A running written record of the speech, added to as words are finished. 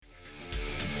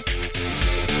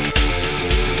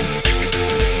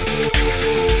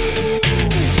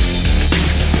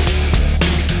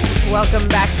Welcome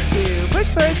back to Push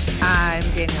Push. I'm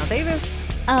Danielle Davis.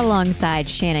 Alongside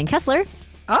Shannon Kessler.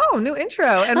 Oh, new intro.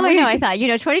 And I know. I thought,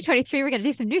 2023, we're going to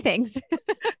do some new things.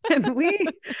 And we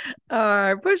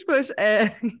are Push Push,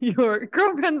 your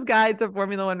girlfriend's guide to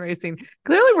Formula One racing.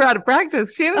 Clearly, we're out of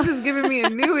practice. Shannon's just giving me a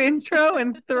new intro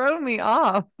and throwing me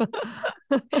off.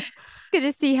 Just going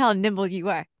to see how nimble you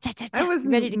are. I was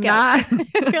ready to not, go.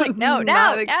 You're like, no,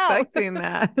 expecting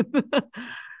that.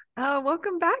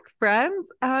 Welcome back, friends.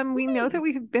 We know that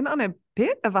we have been on a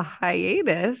bit of a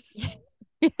hiatus.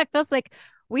 It feels like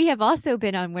we have also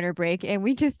been on winter break and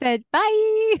we just said,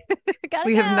 bye.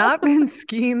 We have not been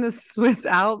skiing the Swiss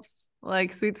Alps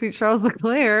like sweet Charles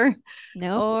Leclerc.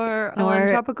 No. Or on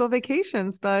tropical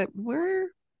vacations, but romping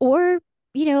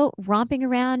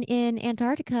around in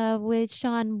Antarctica with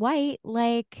Shaun White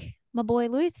like my boy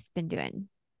Lewis has been doing.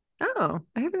 Oh,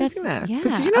 I haven't seen that. Yeah.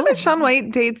 But did you know that Shaun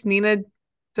White dates Nina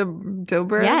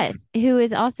Dobrev? Yes, who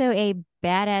is also a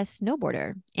badass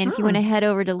snowboarder. And if you want to head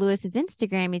over to Lewis's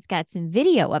Instagram, he's got some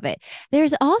video of it.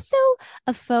 There's also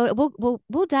a photo.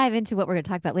 We'll dive into what we're going to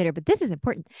talk about later, but this is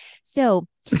important. So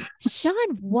Shaun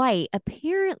White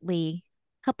apparently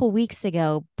a couple weeks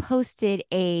ago posted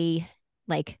a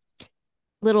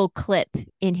little clip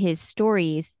in his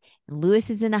stories. Lewis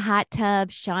is in the hot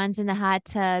tub, Shaun's in the hot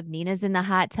tub, Nina's in the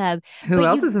hot tub. Who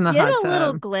else is in the hot tub? Get a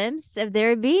little glimpse of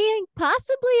there being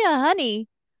possibly a honey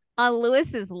on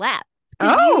Lewis's lap.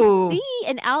 You see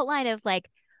an outline of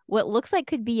what looks like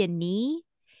could be a knee,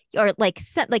 or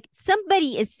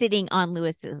somebody is sitting on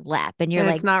Lewis's lap, and you're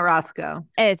it's not Roscoe.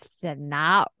 It's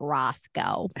not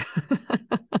Roscoe.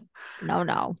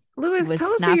 No. Lewis,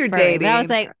 tell us who you're dating. And I was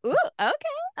like, ooh, okay.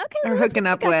 Or hooking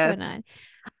up with.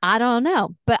 I don't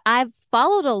know, but I've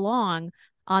followed along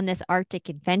on this Arctic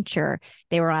adventure.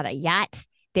 They were on a yacht.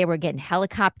 They were getting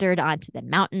helicoptered onto the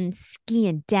mountains,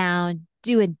 skiing down,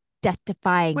 doing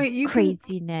death-defying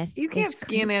craziness. You can't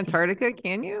ski in Antarctica,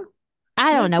 can you?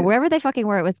 I don't know. Wherever they fucking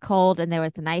were, it was cold, and there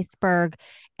was an iceberg,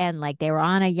 and they were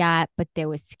on a yacht, but there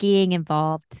was skiing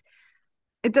involved.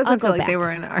 It doesn't feel like they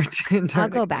were in Antarctica. I'll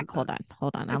go back. Hold on.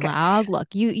 Okay. I'll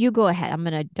look. You go ahead. I'm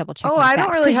gonna double check. I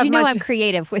don't really have much. I'm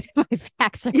creative with my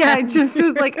facts. Yeah, I just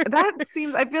was like, that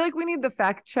seems. I feel like we need the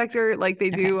fact checker like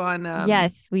they do on.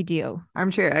 Yes, we do.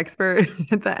 Armchair Expert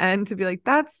at the end to be like,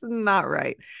 that's not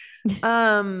right.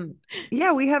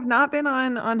 Yeah, we have not been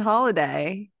on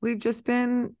holiday. We've just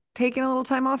been taking a little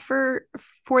time off for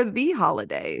the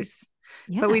holidays.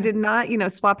 Yeah. But we did not,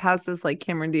 swap houses like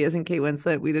Cameron Diaz and Kate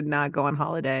Winslet. We did not go on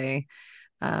holiday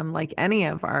like any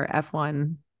of our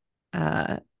F1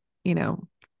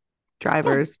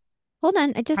 drivers. Yeah. Hold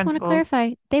on, I just want to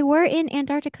clarify. They were in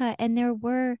Antarctica and they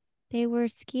were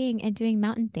skiing and doing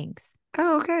mountain things.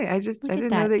 Oh, okay. I didn't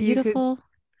know that beautiful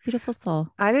soul.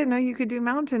 I didn't know you could do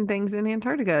mountain things in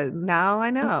Antarctica. Now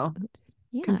I know. Oops.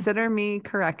 Yeah. Consider me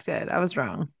corrected. I was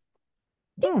wrong.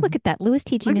 Look at that. Lewis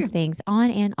teaching us things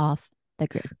on and off the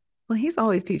grid. Well, he's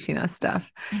always teaching us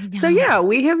stuff. So yeah,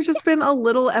 we have just been a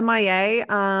little MIA,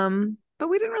 but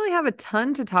we didn't really have a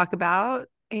ton to talk about.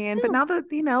 But now that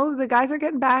the guys are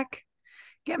getting back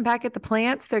at the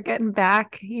plants, they're getting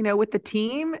back, with the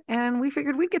team, and we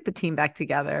figured we'd get the team back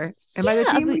together. And by the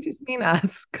team, we just mean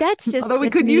us. That's just although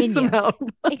we could use some help.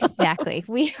 Exactly.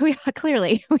 We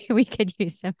clearly we could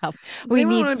use some help. We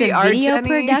need some video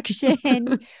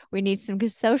production. We need some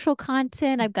good social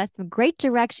content. I've got some great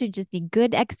direction, just need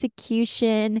good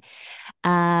execution.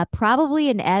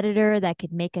 Probably an editor that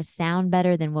could make us sound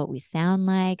better than what we sound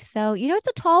like. So, it's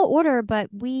a tall order, but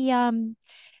we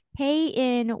pay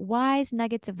in wise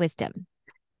nuggets of wisdom.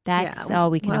 That's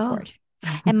all we can afford.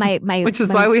 And my which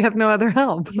is why we have no other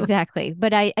help. Exactly.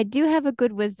 But I do have a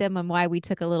good wisdom on why we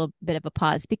took a little bit of a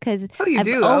pause, because you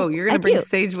do. You're gonna bring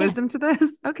sage wisdom to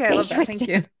this? Okay, I love that. Thank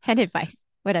you. And advice,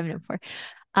 what I'm known for.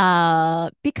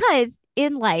 Because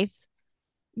in life,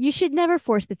 you should never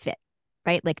force the fit.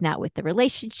 Right? Like not with the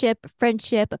relationship, a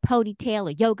friendship, a ponytail,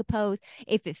 a yoga pose.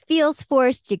 If it feels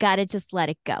forced, you got to just let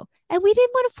it go. And we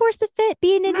didn't want to force the fit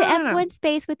being in the F1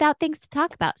 space without things to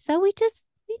talk about. So we just,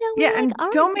 and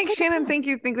don't make Shannon think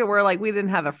that we're like, we didn't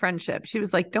have a friendship. She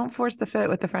was like, don't force the fit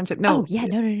with the friendship. No. Oh, yeah.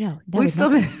 No. We've still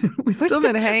been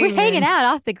hanging. We're hanging out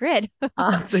off the grid.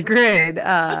 Off the grid.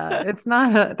 That's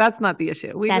not the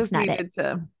issue. We just needed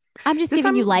to. I'm just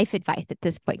giving you life advice at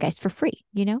this point, guys, for free.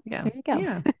 Yeah. There you go.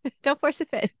 Yeah. Don't force a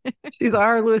fit. She's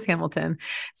our Lewis Hamilton.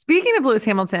 Speaking of Lewis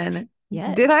Hamilton,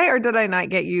 yes. Did I or did I not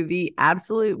get you the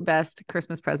absolute best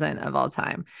Christmas present of all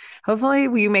time? Hopefully,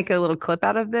 will you make a little clip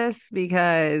out of this,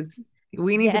 because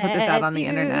we need to put this out on the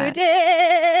internet.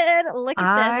 Did. Look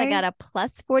at this. I got a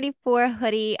 +44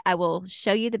 hoodie. I will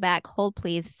show you the back. Hold,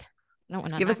 please. don't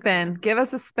want to Give a spin. Give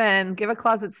us a spin. Give a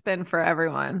closet spin for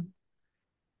everyone.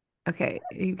 Okay,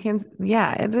 you can.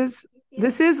 Yeah, it is.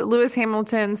 This is Lewis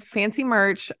Hamilton's fancy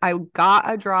merch. I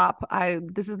got a drop.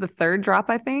 This is the third drop,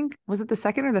 I think. Was it the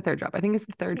second or the third drop? I think it's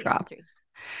the third drop.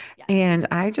 Yeah. And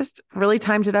I just really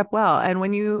timed it up well. And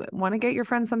when you want to get your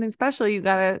friend something special, you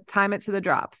got to time it to the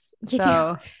drops.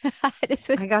 So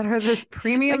I got her this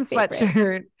premium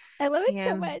sweatshirt. I love it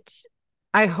so much.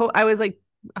 I was like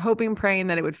hoping, praying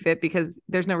that it would fit because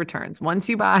there's no returns. Once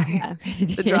you buy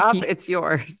the drop, it's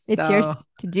yours. It's yours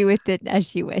to do with it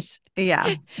as you wish.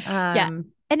 Yeah. Yeah.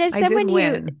 And as someone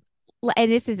who,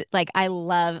 and this is like, I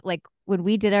love, like when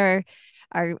we did our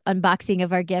unboxing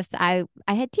of our gifts, I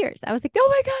had tears. I was like, oh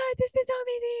my God, this is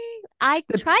amazing. I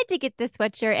tried to get this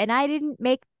sweatshirt and I didn't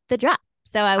make the drop.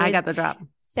 So I got the drop.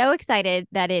 So excited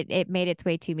that it made its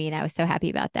way to me. And I was so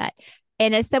happy about that.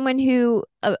 And as someone who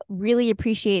really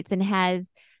appreciates and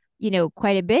has,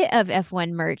 quite a bit of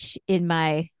F1 merch in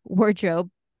my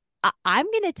wardrobe, I'm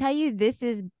going to tell you, this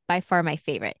is by far my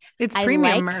favorite. It's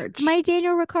premium merch. My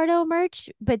Daniel Ricciardo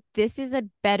merch, but this is a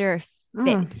better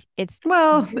fit. It's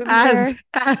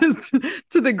as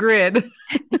to the grid,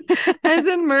 as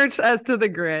in merch, as to the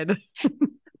grid.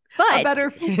 But a better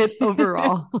fit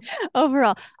overall.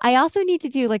 I also need to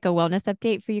do like a wellness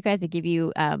update for you guys to give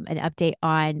you an update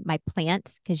on my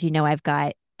plants, because I've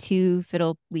got 2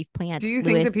 fiddle leaf plants. Do you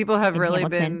think that people have really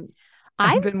been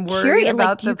worried curious,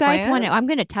 about do you guys want to? I'm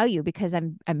going to tell you because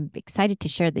I'm excited to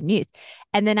share the news.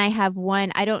 And then I have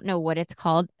one, I don't know what it's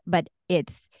called, but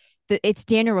it's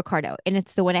Daniel Ricciardo, and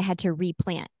it's the one I had to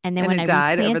replant. And then when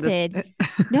I replanted,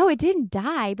 no, it didn't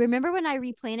die. Remember when I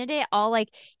replanted it, all like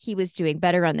he was doing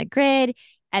better on the grid.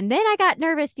 And then I got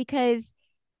nervous because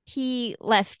he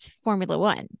left Formula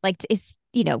One, like is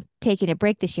taking a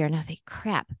break this year. And I was like,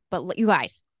 crap. But you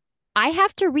guys, I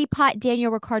have to repot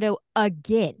Daniel Ricciardo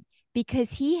again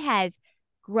because he has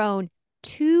grown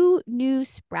 2 new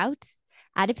sprouts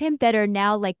out of him that are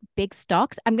now like big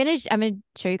stalks. I'm gonna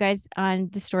show you guys on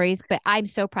the stories, but I'm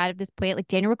so proud of this plant. Like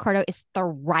Daniel Ricciardo is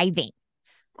thriving.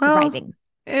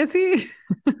 Is he?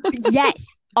 Yes.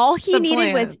 All he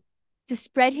needed was to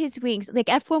spread his wings. Like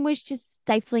F1 was just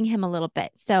stifling him a little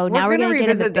bit. So now we're gonna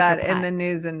revisit that in the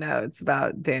news and notes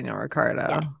about Daniel Ricciardo.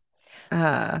 Yes.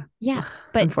 Yeah,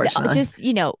 but just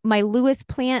my Lewis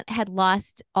plant had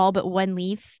lost all but 1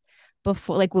 leaf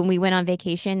before, like when we went on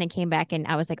vacation and came back, and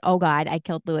I was like, oh God, I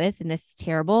killed Lewis and this is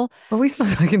terrible. Are we still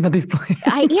talking about these plants?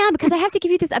 I am, because I have to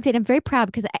give you this update. I'm very proud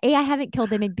because A, I haven't killed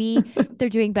them, and B, they're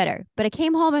doing better. But I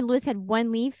came home and Lewis had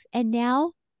 1 leaf, and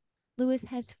now Lewis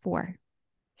has 4.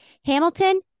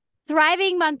 Hamilton,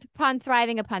 thriving upon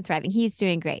thriving. He's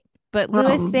doing great. But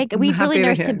Lewis, we've really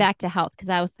nursed him back to health, because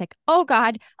I was like, oh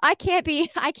God, I can't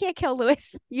kill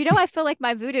Lewis. I feel like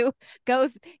my voodoo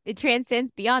it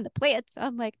transcends beyond the plants. So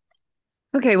I'm like,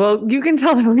 okay, well, you can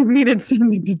tell that we needed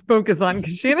something to focus on,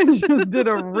 because Shannon just did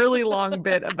a really long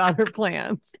bit about her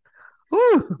plants.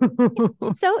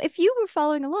 So if you were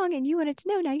following along and you wanted to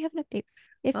know, now you have an update.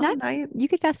 If not, you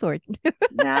could fast forward.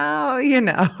 Now you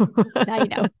know. Now you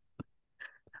know.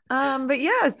 But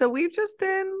yeah, so we've just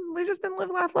been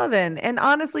live, laugh, loving. And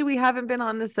honestly, we haven't been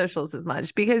on the socials as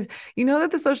much because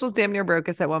that the socials damn near broke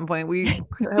us at one point. We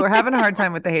were having a hard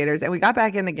time with the haters, and we got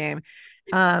back in the game.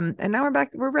 And now we're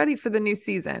back. We're ready for the new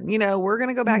season. We're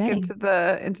gonna go back into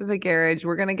the garage.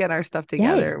 We're gonna get our stuff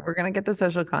together. Yes. We're gonna get the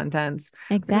social contents.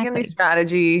 Exactly. Get a new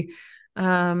strategy.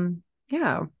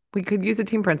 Yeah, we could use a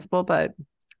team principal, but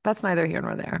that's neither here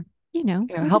nor there.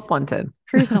 Help wanted.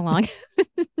 Cruising along.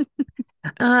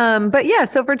 But yeah,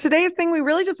 so for today's thing, we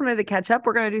really just wanted to catch up.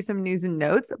 We're going to do some news and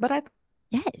notes, but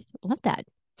yes, love that.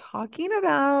 Talking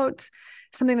about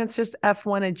something that's just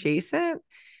F1 adjacent.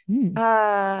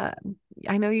 I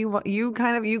know you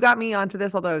got me onto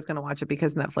this, although I was going to watch it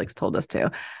because Netflix told us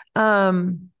to.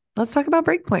 Let's talk about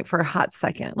Breakpoint for a hot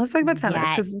second. Let's talk about tennis,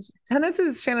 because tennis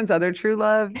is Shannon's other true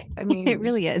love. I mean, it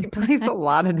really is. She plays a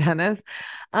lot of tennis.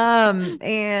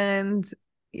 And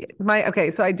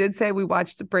so I did say we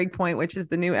watched Breakpoint, which is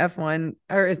the new F1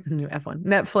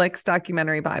 Netflix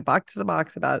documentary by Box to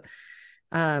Box about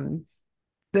the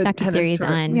docuseries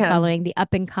on following the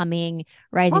up and coming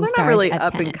rising stars. They're not really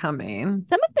up and coming.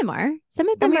 Some of them are. Some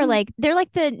of them are like they're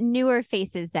like the newer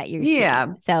faces that you're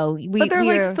seeing. So but they're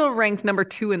like still ranked number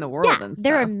 2 in the world. Yeah, and stuff.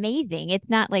 They're amazing. It's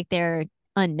not like they're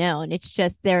unknown. It's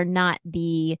just they're not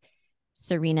the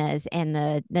Serenas and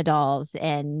the Nadals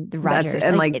and the Rogers,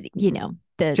 and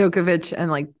the Djokovic and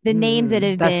like the names that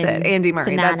have been Andy Murray,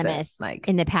 synonymous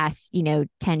in the past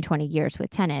 10, 20 years with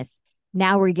tennis.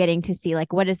 Now we're getting to see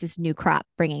like what is this new crop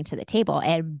bringing to the table,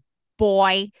 and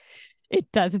boy,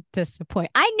 It doesn't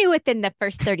disappoint. I knew within the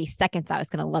first 30 seconds I was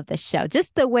going to love this show.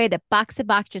 Just the way that Box to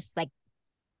Box just like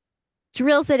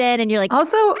drills it in, and you're like,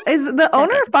 Also, is the so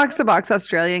owner good. of Box to Box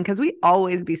Australian? Because we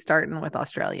always be starting with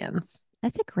Australians.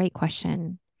 That's a great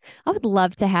question. I would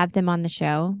love to have them on the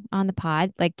show, on the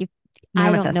pod. Like if I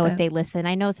don't Manifest know if it. they listen.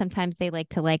 I know sometimes they like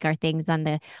to like our things on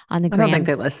the I don't think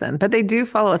they grams, listen, but they do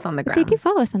follow us on the but they do gram.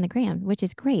 follow us on the gram, which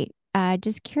is great.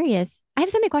 Just curious. I have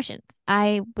so many questions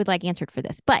I would like answered for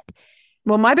this, but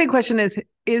Well, my big question is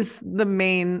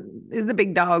the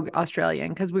big dog Australian?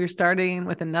 Because we're starting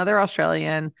with another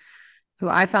Australian who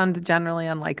I found generally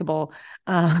unlikable.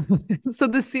 So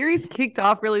the series kicked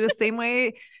off really the same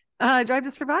way Drive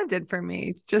to Survive did for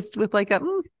me, just with like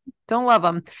don't love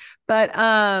them, but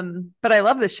I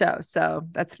love the show, so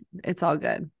it's all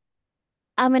good.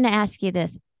 I'm going to ask you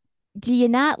this. Do you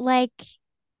not like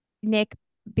Nick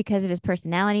because of his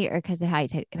personality or because of how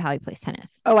he plays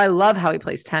tennis? Oh, I love how he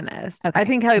plays tennis. I Okay.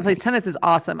 think how he Okay. plays tennis is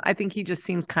awesome. I think he just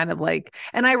seems kind of like,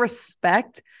 and I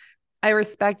respect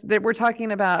that we're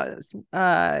talking about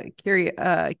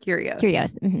Curious.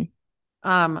 Curious. Mm-hmm.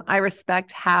 I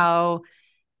respect how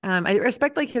I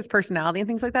respect like his personality and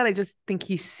things like that. I just think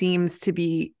he seems to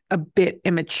be a bit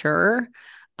immature.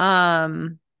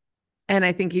 Um, and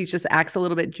I think he just acts a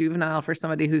little bit juvenile for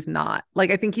somebody who's not.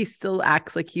 Like I think he still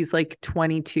acts like he's like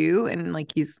 22 and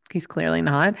like he's clearly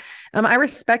not. I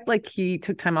respect like he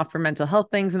took time off for mental health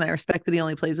things, and I respect that he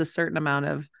only plays a certain amount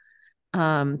of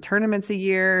tournaments a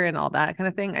year and all that kind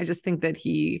of thing. I just think that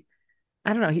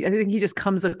I don't know, I think he just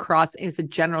comes across as a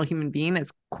general human being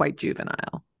as quite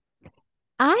juvenile.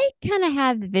 I kind of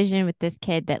have the vision with this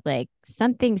kid that like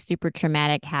something super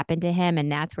traumatic happened to him,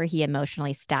 and that's where he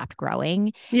emotionally stopped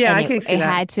growing. Yeah, And I it can see it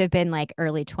that. had to have been like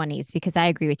early 20s, because I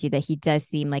agree with you that he does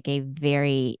seem like a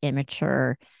very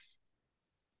immature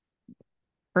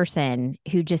person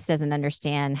who just doesn't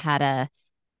understand how to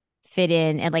fit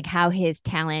in, and like how his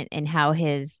talent and how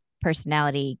his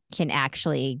personality can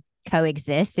actually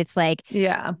coexist. It's like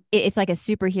Yeah. it's like a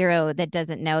superhero that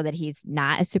doesn't know that he's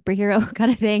not a superhero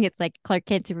kind of thing. It's like Clark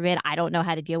Kent, Superman. I don't know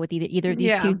how to deal with either of these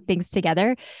Yeah. two things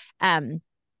together. Um, I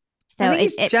so think it,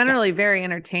 he's it yeah, generally very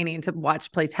entertaining to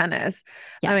watch play tennis.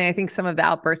 I yes. mean, I think some of the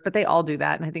outbursts, but they all do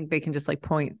that. And I think they can just like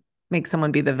make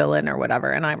someone be the villain or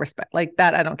whatever. And I respect like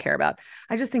that. I don't care about.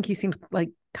 I just think he seems like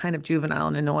kind of juvenile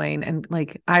and annoying. And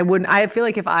like, I feel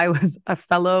like if I was a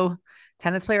fellow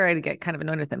tennis player, I'd get kind of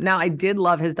annoyed with him. Now, I did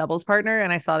love his doubles partner.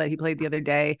 And I saw that he played the other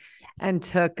day and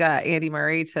took Andy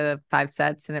Murray to 5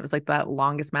 sets. And it was like the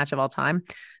longest match of all time.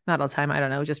 Not all time. I don't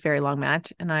know, just very long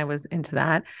match. And I was into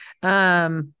that.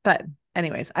 But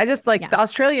anyways, I just like Yeah. the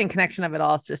Australian connection of it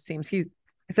all. Just seems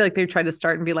I feel like they tried to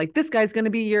start and be like, this is going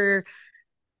to be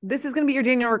your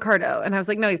Daniel Ricciardo. And I was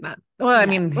like, no, he's not. Well, I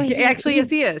No. mean, Well, actually, yes,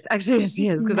 he is. Actually, yes, he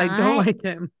he's is. Cause I don't not like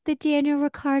him. the Daniel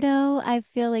Ricciardo. I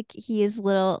feel like he is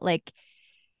little like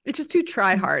It's just too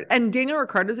try hard. And Daniel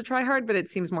Ricciardo's a try hard, but it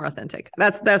seems more authentic.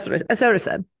 That's what I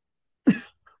said.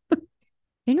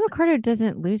 Daniel Ricciardo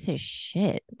doesn't lose his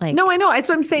shit. No, Like, I know. That's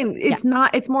what I'm saying. yeah.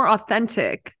 It's more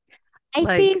authentic. I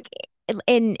Like, think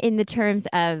in the terms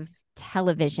of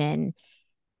television,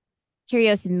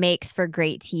 Curious makes for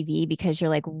great TV because you're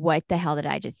like, what the hell did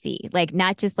I just see? Like,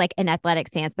 not just like an athletic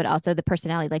stance, but also the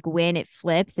personality. Like when it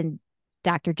flips and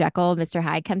Dr. Jekyll, Mr.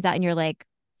 Hyde comes out, and you're like,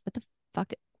 what the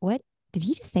fuck? What did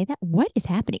he just say that? What is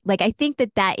happening? Like, I think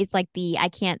that is like the I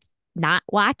can't not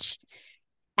watch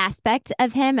aspect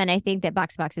of him. And I think that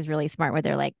Box Box is really smart where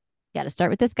they're like, got to start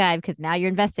with this guy because now you're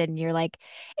invested, and you're like,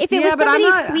 if it was yeah, but I'm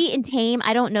somebody not. sweet and tame,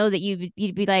 I don't know that you'd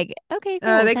be like, okay, cool,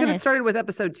 They could have tennis. started with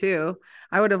episode 2.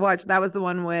 I would have watched. That was the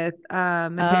one with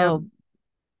Matteo.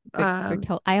 Oh, Um,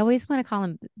 Bertol. I always want to call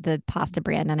him the pasta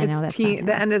brand, and I know it's that's not T.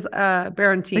 The him. end is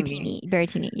Berentini.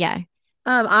 Bertini. Yeah.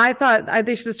 I thought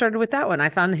they should have started with that one. I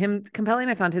found him compelling.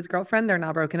 I found his girlfriend. They're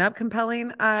now broken up.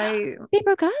 Compelling. They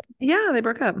broke up. Yeah, they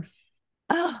broke up.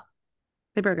 Oh,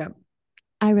 They broke up.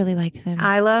 I really liked them.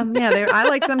 Isla, yeah, I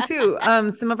liked them too.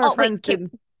 Some of our Oh wait, friends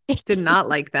did not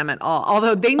like them at all.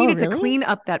 Although they oh needed to really? clean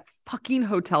up that fucking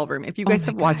hotel room. If you Oh guys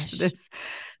my have watched gosh. this,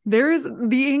 there's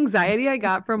the anxiety I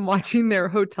got from watching their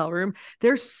hotel room.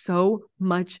 There's so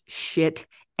much shit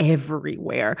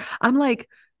everywhere. I'm like,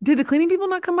 did the cleaning people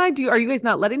not come by? Are you guys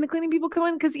not letting the cleaning people come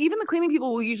in? Because even the cleaning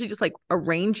people will usually just like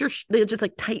arrange they'll just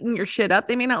like tighten your shit up.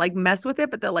 They may not like mess with it,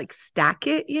 but they'll like stack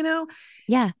it, you know?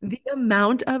 Yeah. The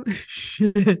amount of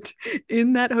shit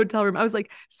in that hotel room. I was like,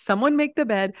 someone make the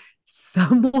bed,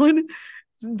 someone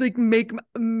like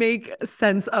make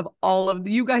sense of all of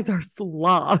you guys are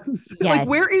slobs. Like, Yes.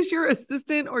 where is your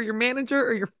assistant or your manager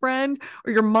or your friend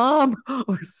or your mom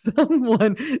or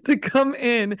someone to come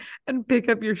in and pick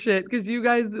up your shit? Because you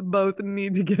guys both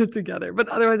need to get it together. But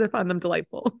otherwise, I find them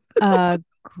delightful.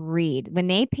 Agreed. When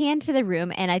they panned to the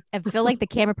room, and I feel like the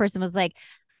camera person was like,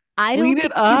 I Clean don't it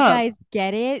think you up. guys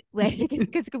get it. Like,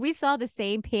 because we saw the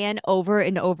same pan over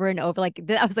and over and over. Like,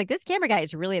 I was like, this camera guy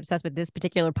is really obsessed with this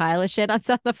particular pile of shit on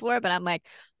the floor. But I'm like,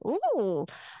 ooh,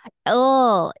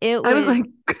 oh, it I was was like,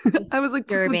 I was like, would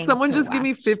disturbing someone to just give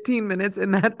me watch. 15 minutes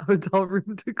in that hotel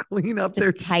room to clean up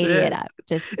their Just tidy it shit? up.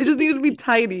 Just It just needed to be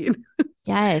tidied.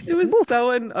 yes. It was Oof,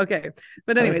 so okay.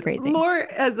 But that was anyways, crazy. more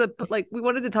as a like we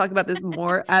wanted to talk about this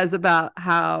more as about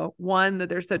how one, that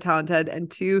they're so talented, and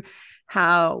two,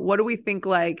 how what do we think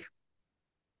like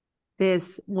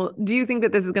this well, do you think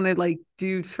that this is gonna like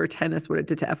do for tennis what it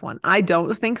did to F1? I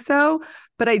don't think so,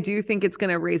 but I do think it's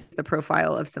gonna raise the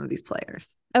profile of some of these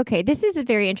players. Okay, this is a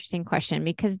very interesting question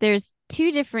because there's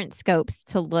two different scopes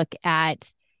to look at.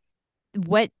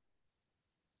 What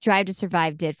Drive to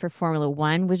Survive did for Formula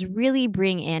One was really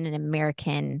bring in an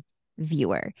American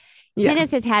viewer. Yeah. Tennis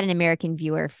has had an American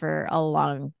viewer for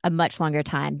a much longer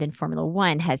time than Formula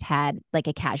One has had like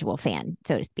a casual fan,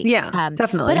 so to speak. Yeah, But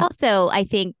definitely. also I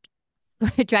think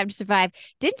Drive to Survive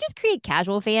didn't just create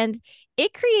casual fans;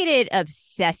 it created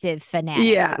obsessive fanatics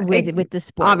Yeah, with the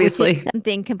sport, which is obviously.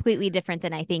 something completely different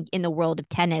than I think in the world of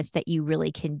tennis that you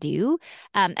really can do.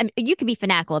 I mean, you can be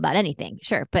fanatical about anything,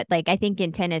 sure, but like I think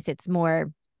in tennis, it's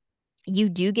more you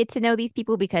do get to know these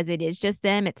people because it is just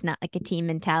them. It's not like a team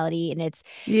mentality, and it's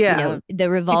Yeah. the You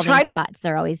revolving try spots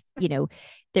are always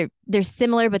they're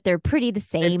similar, but they're pretty the to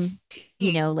same.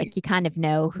 Like you kind of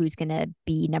know who's gonna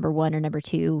be number one or number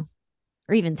two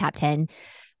or even top 10.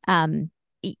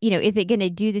 Is it going to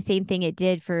do the same thing it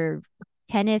did for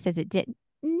tennis as it did?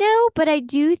 No, but I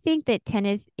do think that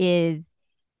tennis is,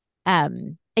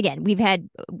 again, we've had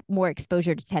more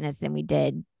exposure to tennis than we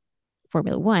did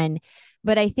Formula One,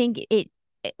 but I think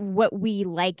what we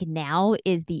like now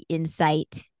is the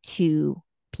insight to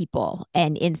people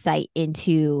and insight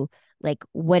into like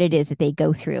what it is that they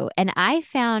go through. And I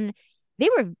thought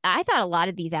a lot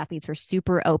of these athletes were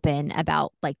super open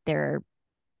about like their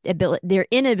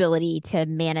inability to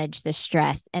manage the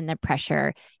stress and the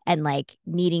pressure and like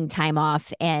needing time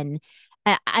off. And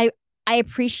I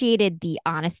appreciated the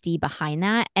honesty behind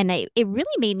that. And it really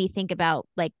made me think about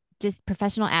like just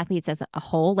professional athletes as a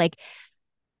whole. Like,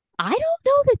 I don't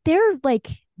know that they're like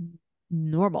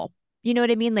normal. You know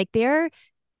what I mean? Like their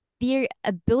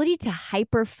ability to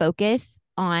hyper focus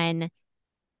on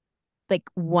like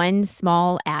one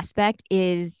small aspect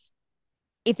is,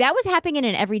 if that was happening in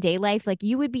an everyday life, like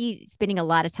you would be spending a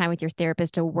lot of time with your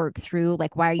therapist to work through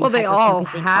like, why are you well, they hyper all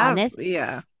focusing on have, this?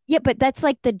 yeah. Yeah, but that's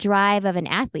like the drive of an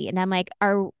athlete. And I'm like,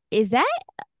 did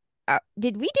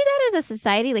we do that as a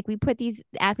society? Like we put these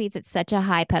athletes at such a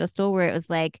high pedestal where it was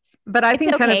like, But I it's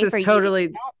think tennis okay is for you to do totally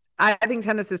that. I think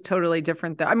tennis is totally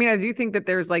different though. I mean, I do think that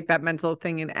there's like that mental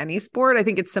thing in any sport. I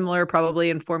think it's similar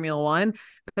probably in Formula One,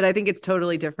 but I think it's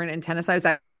totally different in tennis. I was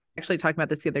actually talking about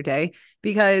this the other day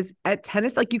because at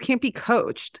tennis, like you can't be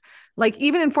coached. Like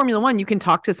even in Formula One, you can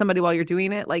talk to somebody while you're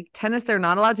doing it. Like tennis, they're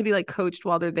not allowed to be like coached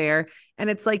while they're there. And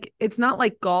it's like, it's not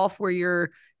like golf where you're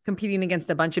competing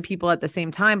against a bunch of people at the same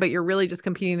time, but you're really just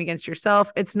competing against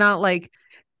yourself. It's not like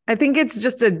I think it's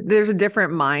just there's a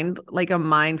different mind, like a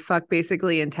mind fuck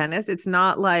basically in tennis. It's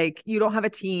not like you don't have a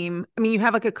team. I mean, you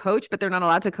have like a coach, but they're not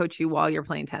allowed to coach you while you're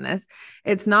playing tennis.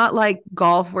 It's not like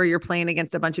golf where you're playing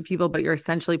against a bunch of people, but you're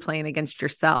essentially playing against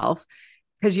yourself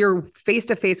because you're face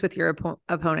to face with your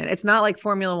opponent. It's not like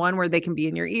Formula One where they can be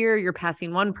in your ear, you're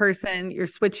passing one person, you're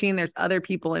switching, there's other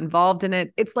people involved in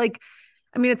it. It's like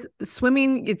I mean, it's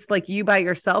swimming, it's like you by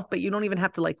yourself, but you don't even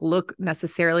have to like look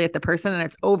necessarily at the person and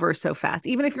it's over so fast.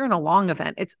 Even if you're in a long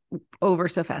event, it's over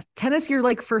so fast. Tennis, you're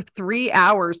like for 3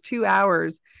 hours, 2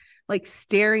 hours, like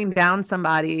staring down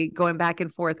somebody, going back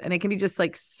and forth. And it can be just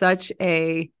like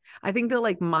I think the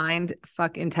like mind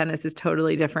fuck in tennis is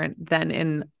totally different than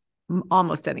in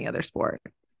almost any other sport.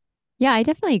 Yeah, I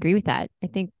definitely agree with that. I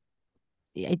think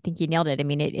you nailed it. I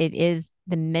mean, it is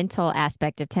the mental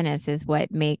aspect of tennis is what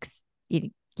makes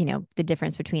the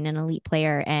difference between an elite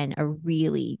player and a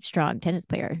really strong tennis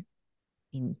player. I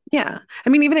mean, Yeah. I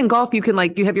mean, even in golf, you can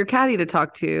like, you have your caddy to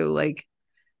talk to. Like,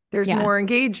 there's yeah, more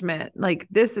engagement. Like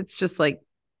this, it's just like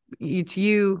it's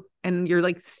you and you're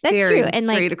like that's true. staring And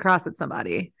straight like, across at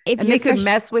somebody if and you're they could fresh,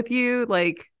 mess with you.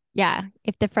 Like, yeah,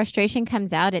 if the frustration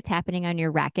comes out, it's happening on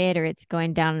your racket or it's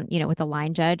going down, with a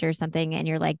line judge or something, and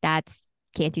you're like, that's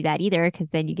can't do that either,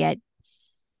 because then you get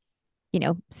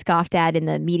scoffed at in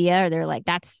the media, or they're like,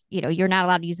 that's, you're not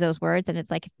allowed to use those words. And it's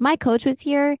like, if my coach was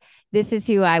here, this is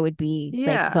who I would be like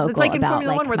Yeah. It's vocal like in about,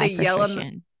 Formula One like where my they yell on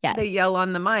frustration. Yes. they yell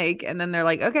on the mic and then they're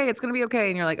like, okay, it's gonna be okay.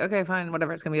 And you're like, okay, fine,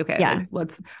 whatever, it's gonna be okay. Yeah. Like,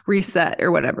 let's reset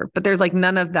or whatever. But there's like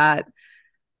none of that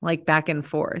like back and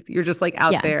forth. You're just like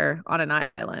out there on an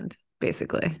island,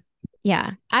 basically.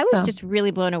 Yeah. I was just really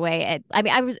blown away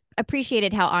I was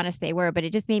appreciated how honest they were, but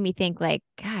it just made me think like,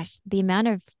 gosh, the amount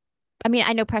of,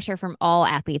 I know pressure from all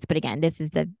athletes, but again, this is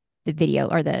the video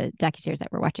or the docuseries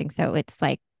that we're watching. So it's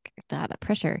like the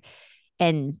pressure.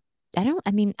 And I don't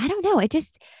know.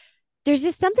 There's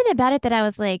just something about it that I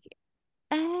was like,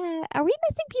 are we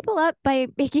messing people up by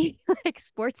making like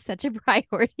sports such a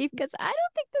priority? Because I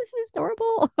don't think this is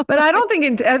normal. But I don't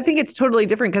think I think it's totally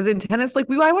different because in tennis, like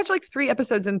I watched like 3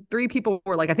 episodes and 3 people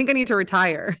were like, I think I need to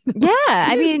retire. Yeah.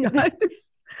 I mean, yes. Like,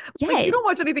 you Yes. don't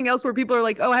watch anything else where people are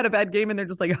like, oh, I had a bad game and they're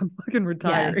just like, I'm fucking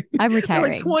retiring. Yeah, I'm They're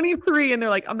retiring. like 23 and they're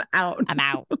like, I'm out. I'm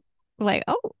out. Like,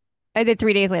 oh. And then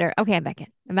 3 days later, okay, I'm back in.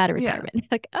 I'm out of retirement.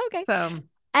 Like, okay. So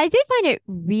I did find it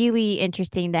really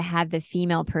interesting to have the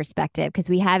female perspective because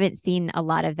we haven't seen a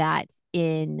lot of that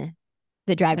in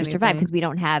the Drive to Survive because we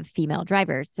don't have female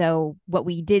drivers. So what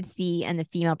we did see and the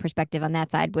female perspective on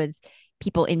that side was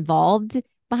people involved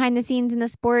behind the scenes in the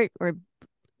sport or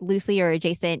loosely or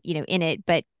adjacent, in it,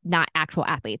 but not actual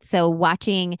athletes. So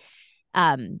watching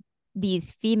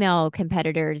these female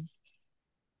competitors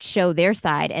show their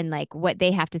side and like what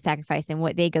they have to sacrifice and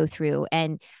what they go through.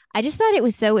 And I just thought it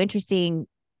was so interesting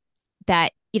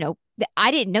that,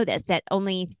 I didn't know this, that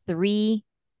only 3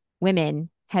 women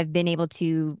have been able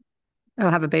to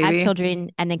have a baby, have children,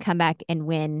 and then come back and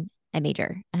win a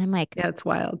major. And I'm like, yeah, it's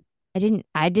wild. I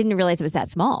didn't realize it was that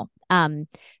small.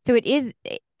 So it is,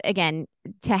 again,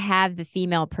 to have the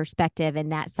female perspective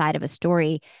and that side of a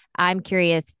story. I'm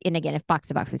curious. And again, if Box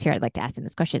to Box was here, I'd like to ask him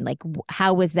this question. Like,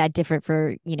 how was that different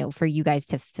for you guys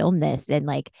to film this and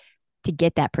like to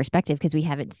get that perspective? Because we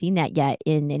haven't seen that yet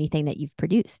in anything that you've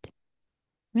produced.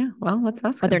 Yeah. Well, let's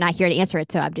ask. But they're not here to answer it.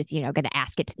 So I'm just, going to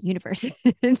ask it to the universe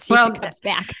and see if it comes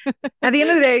back. At the end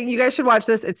of the day, you guys should watch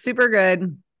this. It's super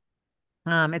good.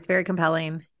 It's very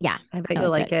compelling. Yeah. I bet you'll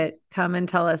like it. Come and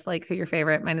tell us like who your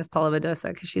favorite. Mine is Paula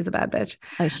Badosa because she's a bad bitch.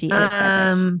 Oh, she is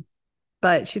bad bitch.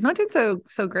 But she's not doing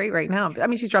so great right now. I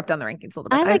mean, she's dropped down the rankings a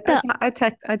little bit.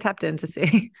 I tapped in to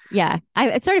see. Yeah.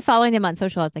 I started following them on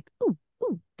social. I was like, ooh,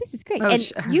 this is great. Oh,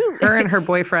 and her and her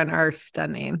boyfriend are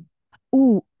stunning.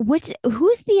 Ooh, who's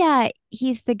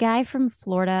he's the guy from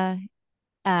Florida.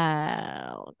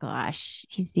 Oh gosh,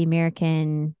 he's the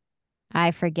American.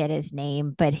 I forget his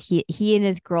name, but he and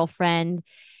his girlfriend,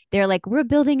 they're like, we're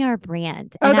building our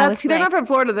brand. And they're not from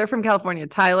Florida. They're from California.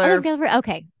 Tyler.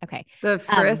 Okay. The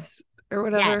Friss or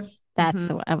whatever. Yes, that's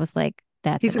the one. I was like,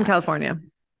 he's from California.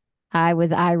 I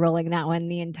was eye rolling that one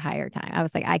the entire time. I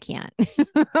was like, I can't.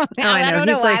 I don't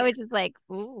know why. I was just like,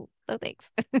 ooh, no thanks.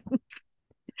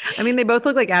 I mean, they both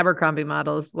look like Abercrombie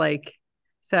models. Like,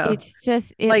 so it's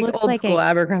just like looks old like school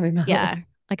Abercrombie models. Yeah.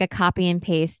 Like a copy and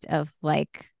paste of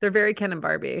like. They're very Ken and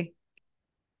Barbie.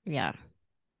 Yeah.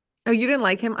 Oh, you didn't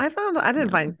like him? I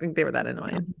didn't think they were that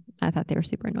annoying. No, I thought they were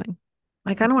super annoying.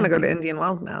 I kind of want to go to Indian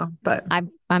Wells now, but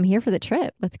I'm here for the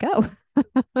trip. Let's go.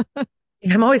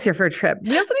 I'm always here for a trip.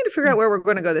 We also need to figure out where we're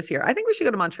going to go this year. I think we should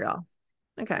go to Montreal.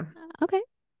 Okay.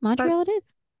 Montreal it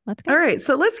is. Let's go. All right.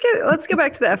 So let's get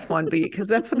back to the F1 beat because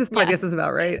that's what this podcast is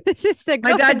about, right? This is my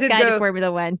dad did go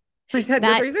Formula One. My dad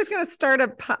goes, are you guys going to start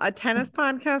a tennis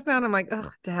podcast now? And I'm like, oh,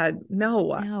 Dad,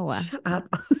 no. Shut up.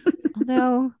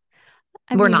 Although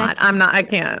we're not. I'm not. I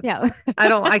can't. Yeah.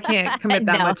 I can't commit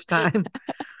that much time.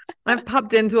 I've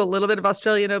popped into a little bit of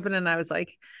Australian Open and I was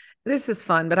like, this is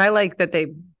fun, but I like that they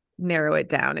narrow it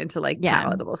down into like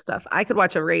palatable stuff. I could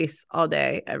watch a race all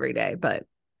day, every day, but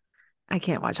I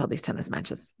can't watch all these tennis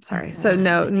matches. Sorry. So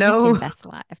no. Invest a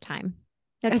lot of time.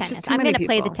 No tennis. I'm going to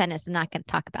play the tennis. I'm not going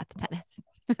to talk about the tennis.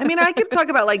 I mean, I could talk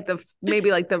about like maybe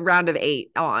the round of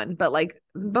 8 on, but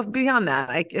beyond that,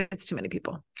 it's too many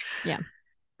people. Yeah.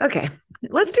 Okay.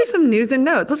 Let's do some news and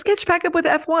notes. Let's catch back up with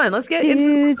F1. Let's get into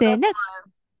news and notes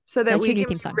so that we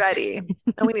can be ready.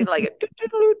 And we need to like it.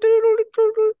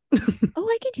 Oh,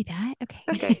 I can do that.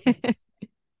 Okay.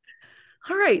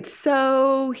 All right.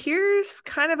 So here's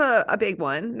kind of a big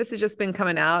one. This has just been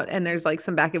coming out and there's like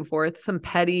some back and forth, some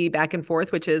petty back and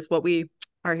forth, which is what we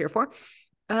are here for.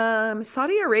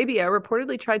 Saudi Arabia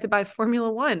reportedly tried to buy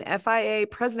Formula One. FIA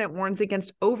president warns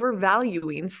against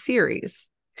overvaluing series.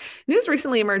 News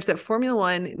recently emerged that Formula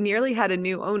One nearly had a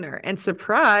new owner, and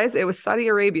surprise, it was Saudi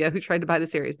Arabia who tried to buy the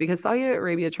series because Saudi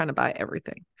Arabia is trying to buy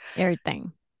everything.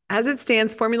 As it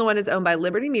stands, Formula One is owned by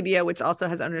Liberty Media, which also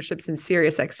has ownerships in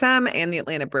SiriusXM and the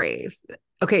Atlanta Braves.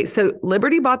 Okay, so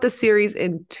Liberty bought the series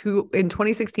in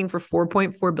 2016 for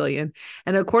 $4.4 billion,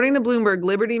 and according to Bloomberg,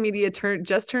 Liberty Media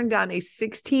just turned down a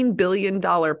 $16 billion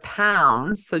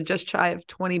pounds, so just shy of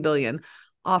 $20 billion,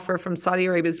 offer from Saudi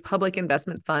Arabia's public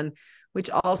investment fund, which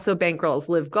also bankrolls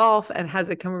Live Golf and has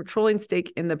a controlling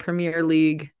stake in the Premier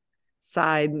League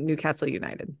side, Newcastle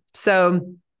United.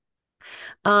 So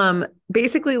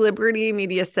basically Liberty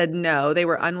Media said no, they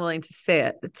were unwilling to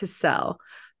sell.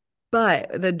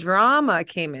 But the drama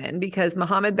came in because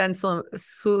Mohammed bin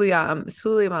Sulayem,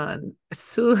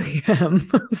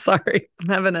 sorry, I'm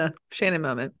having a Shannon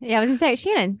moment. Yeah, I was gonna say,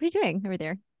 Shannon, what are you doing over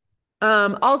there?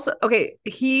 Also, okay,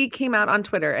 he came out on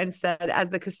Twitter and said,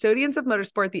 as the custodians of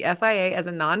motorsport, the FIA as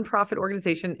a nonprofit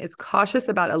organization is cautious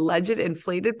about alleged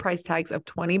inflated price tags of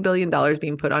 $20 billion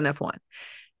being put on F1.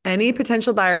 Any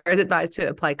potential buyer is advised to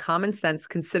apply common sense,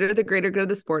 consider the greater good of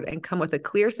the sport, and come with a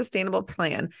clear, sustainable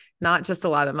plan, not just a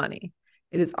lot of money.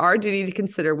 It is our duty to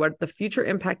consider what the future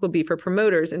impact will be for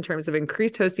promoters in terms of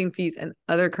increased hosting fees and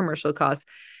other commercial costs,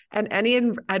 and any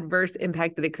adverse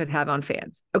impact that it could have on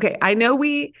fans. Okay, I know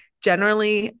we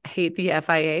generally hate the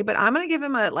FIA, but I'm going to give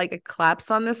him a claps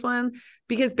on this one,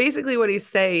 because basically what he's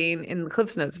saying in the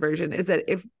Cliff's Notes version is that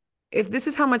if this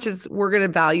is how much we're going to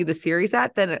value the series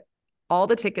at, then all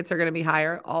the tickets are going to be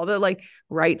higher. All the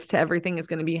rights to everything is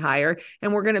going to be higher.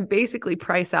 And we're going to basically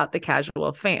price out the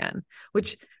casual fan,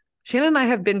 which Shannon and I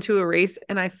have been to a race,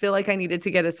 and I feel like I needed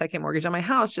to get a second mortgage on my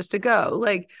house just to go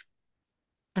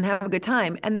and have a good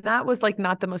time. And that was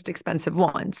not the most expensive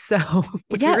one. So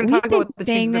we're going to talk about what the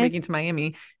changes they're making to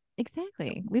Miami.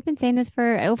 Exactly. We've been saying this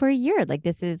for over a year.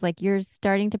 This is you're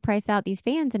starting to price out these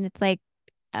fans, and it's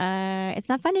it's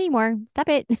not fun anymore. Stop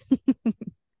it.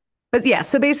 But yeah,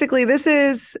 so basically this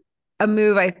is a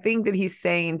move, I think, that he's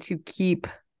saying to keep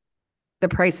the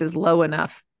prices low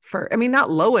enough not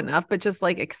low enough, but just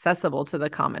accessible to the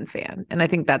common fan. And I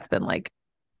think that's been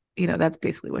that's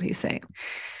basically what he's saying.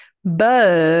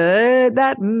 But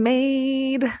that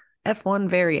made F1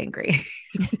 very angry.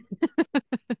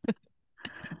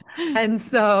 And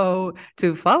so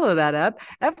to follow that up,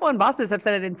 F1 bosses have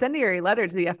sent an incendiary letter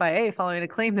to the FIA following a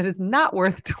claim that is not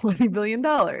worth $20 billion.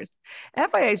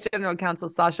 FIA's general counsel,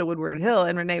 Sasha Woodward Hill,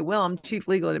 and Renee Willem, chief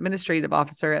legal and administrative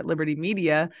officer at Liberty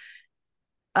Media,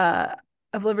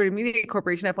 of Liberty Media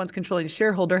Corporation, F1's controlling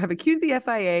shareholder, have accused the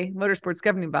FIA, motorsports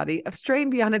governing body, of straying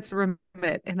beyond its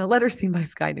remit in a letter seen by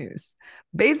Sky News.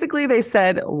 Basically, they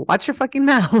said, watch your fucking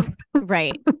mouth.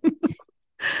 Right.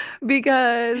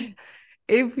 Because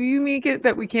if you make it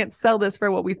that we can't sell this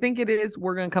for what we think it is,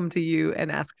 we're going to come to you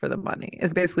and ask for the money,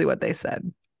 is basically what they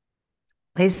said.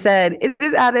 They said it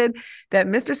is added that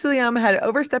Mr. Sulayem had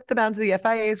overstepped the bounds of the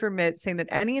FIA's remit, saying that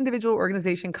any individual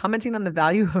organization commenting on the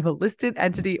value of a listed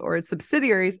entity or its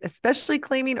subsidiaries, especially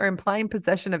claiming or implying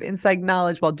possession of inside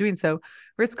knowledge while doing so,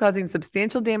 risks causing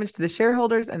substantial damage to the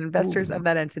shareholders and investors of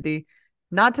that entity,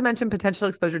 not to mention potential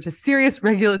exposure to serious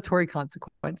regulatory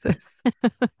consequences.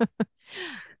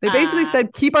 They basically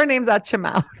said, keep our names out your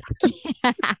mouth.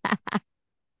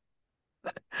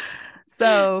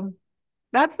 So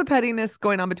that's the pettiness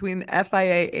going on between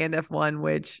FIA and F1,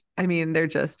 which, they're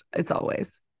just, it's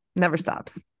always, never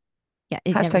stops. Yeah.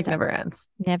 Hashtag never ends.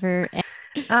 Never.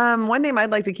 One name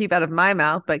I'd like to keep out of my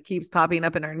mouth, but keeps popping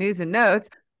up in our news and notes.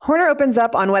 Horner opens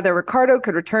up on whether Ricciardo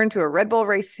could return to a Red Bull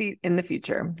race seat in the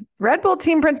future. Red Bull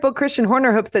team principal Christian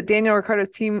Horner hopes that Daniel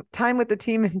Ricciardo's time with the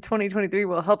team in 2023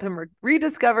 will help him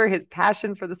rediscover his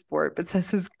passion for the sport, but says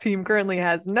his team currently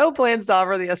has no plans to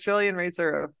offer the Australian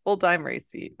racer a full-time race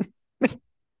seat.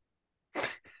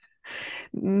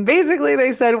 Basically,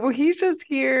 they said, well, he's just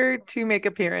here to make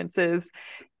appearances,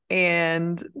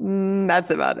 and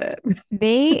that's about it.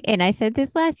 And I said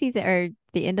this last season, or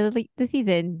the end of the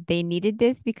season, they needed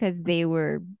this because they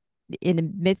were in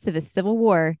the midst of a civil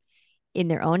war in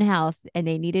their own house, and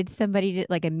they needed somebody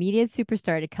a media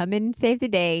superstar to come in and save the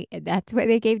day, and that's why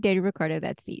they gave Daniel Ricciardo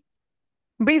that seat.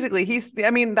 Basically,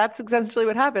 that's essentially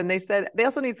what happened. They said they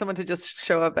also need someone to just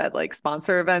show up at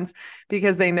sponsor events,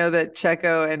 because they know that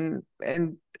Checo and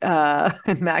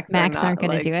Max aren't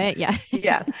going to do it. Yeah.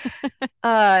 Yeah.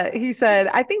 He said,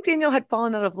 I think Daniel had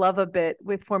fallen out of love a bit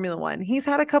with Formula One. He's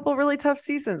had a couple really tough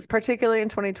seasons, particularly in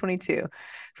 2022.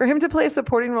 For him to play a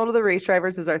supporting role to the race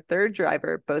drivers as our third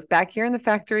driver, both back here in the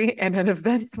factory and at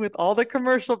events with all the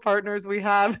commercial partners we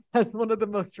have, as one of the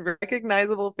most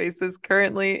recognizable faces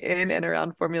currently in and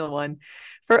around Formula One.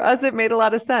 For us, it made a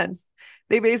lot of sense.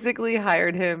 They basically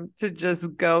hired him to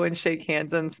just go and shake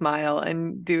hands and smile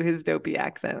and do his dopey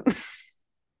accent.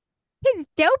 his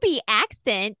dopey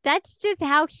accent. That's just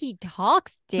how he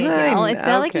talks, I Danielle. It's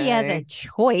not like he has a okay.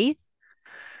 choice.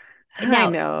 I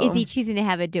Now, is know. he choosing to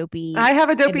have a dopey I have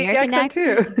a dopey American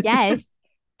accent accent? too. Yes.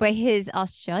 But his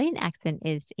Australian accent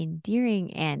is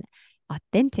endearing and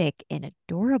authentic and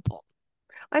adorable.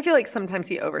 I feel like sometimes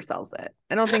he oversells it.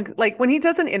 I don't think like when he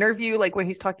does an interview, like when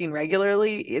he's talking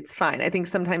regularly, it's fine. I think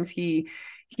sometimes he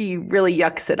really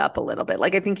yucks it up a little bit.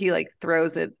 Like I think he like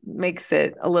throws it, makes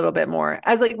it a little bit more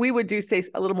as like we would do say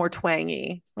a little more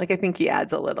twangy. Like I think he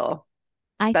adds a little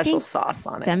I special think sauce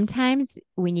on it. sometimes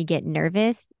when you get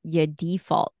nervous, you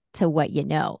default to what you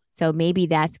know. So maybe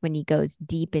that's when he goes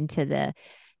deep into the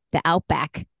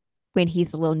outback when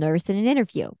he's a little nervous in an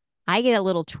interview. I get a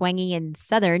little twangy and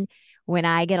southern when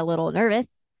I get a little nervous,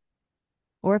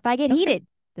 or if I get Okay. heated,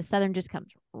 the southern just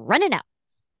comes running out.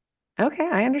 Okay,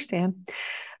 I understand.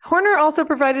 Horner also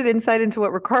provided insight into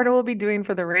what Ricardo will be doing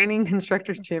for the reigning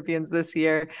constructors champions this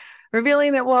year,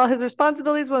 revealing that while his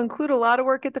responsibilities will include a lot of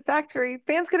work at the factory,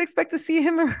 fans could expect to see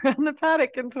him around the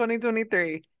paddock in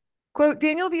 2023. Quote,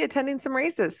 Daniel will be attending some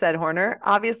races, said Horner.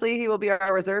 Obviously, he will be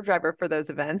our reserve driver for those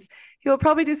events. He will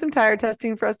probably do some tire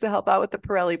testing for us to help out with the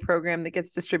Pirelli program that gets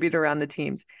distributed around the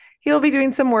teams. He will be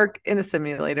doing some work in the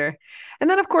simulator. And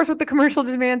then, of course, with the commercial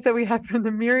demands that we have from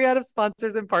the myriad of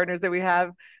sponsors and partners that we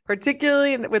have,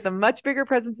 particularly with a much bigger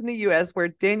presence in the US, where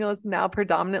Daniel is now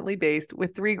predominantly based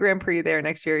with 3 Grand Prix there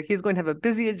next year, he's going to have a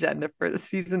busy agenda for the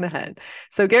season ahead.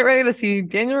 So get ready to see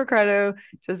Daniel Ricciardo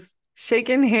just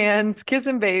shaking hands,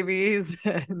 kissing babies.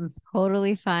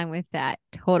 Totally fine with that.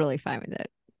 Totally fine with it.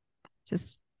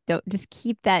 Just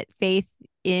keep that face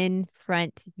in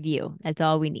front view. That's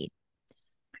all we need.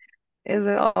 Is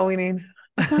it all we need?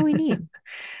 That's all we need.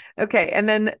 Okay. And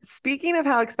then speaking of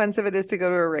how expensive it is to go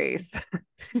to a race,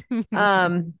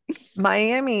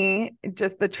 Miami,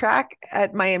 just the track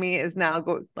at Miami is now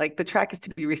like the track is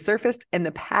to be resurfaced and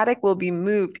the paddock will be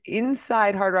moved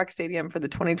inside Hard Rock Stadium for the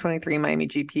 2023 Miami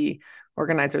GP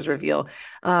organizers reveal.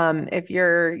 If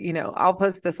you're, I'll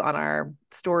post this on our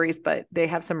stories, but they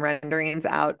have some renderings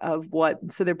out of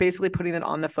so they're basically putting it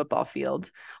on the football field,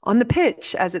 on the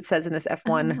pitch, as it says in this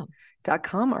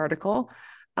F1.com article.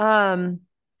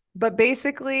 But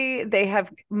basically they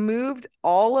have moved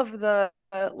all of the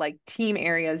like team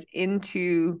areas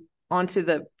onto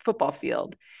the football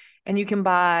field, and you can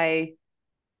buy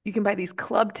these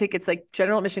club tickets, like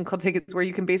general admission club tickets, where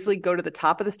you can basically go to the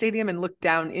top of the stadium and look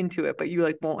down into it, but you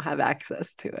like won't have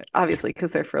access to it, obviously,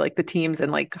 because they're for like the teams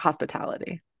and like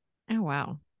hospitality. Oh,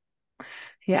 wow.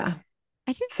 Yeah.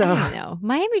 I don't know.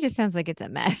 Miami just sounds like it's a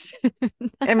mess.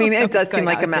 I mean, it does seem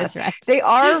like a mess. They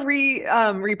are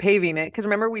repaving it, because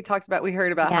remember we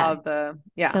heard about how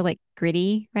so like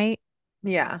gritty, right?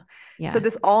 Yeah. So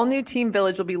this all new team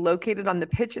village will be located on the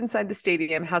pitch inside the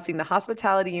stadium, housing the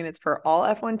hospitality units for all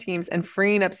F1 teams and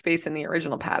freeing up space in the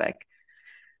original paddock.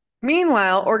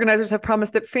 Meanwhile, organizers have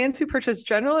promised that fans who purchase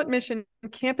general admission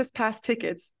campus pass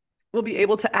tickets will be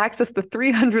able to access the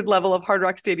 300 level of Hard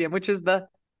Rock Stadium, which is the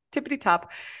tippity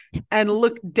top, and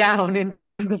look down into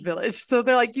the village. So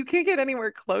they're like, you can't get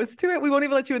anywhere close to it. We won't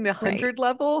even let you in the 100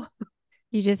 level.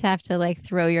 You just have to like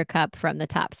throw your cup from the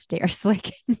top stairs.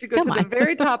 Like to go to the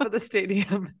very top of the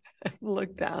stadium and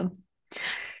look down.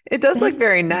 It does look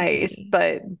very nice,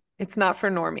 but it's not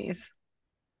for normies.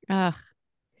 I'm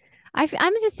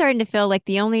just starting to feel like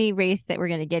the only race that we're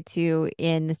going to get to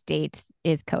in the States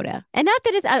is COTA. And not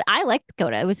that I liked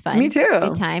COTA. It was fun. Me too. It was a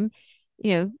good time,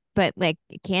 but like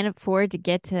can't afford to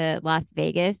get to Las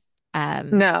Vegas.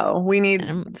 No, we need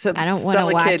to I don't want to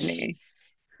watch,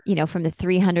 from the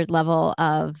 300 level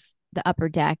of the upper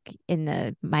deck in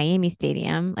the Miami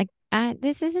stadium. Like,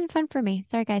 this isn't fun for me.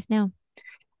 Sorry, guys. No.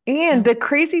 And the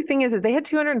crazy thing is that they had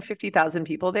 250,000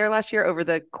 people there last year over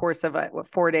the course of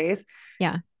 4 days.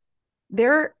 Yeah.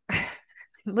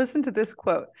 Listen to this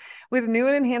quote. With new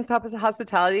and enhanced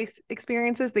hospitality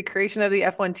experiences, the creation of the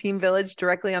F1 team village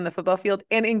directly on the football field,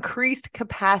 and increased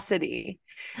capacity.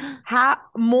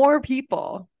 More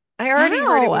people. I already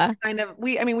heard it was kind of,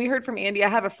 we heard from Andy. I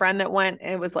have a friend that went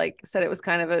and said it was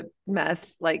kind of a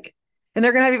mess. And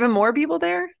they're going to have even more people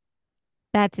there.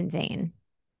 That's insane.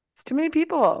 It's too many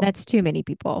people. That's too many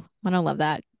people. I don't love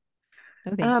that.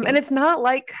 No, and it's not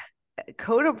like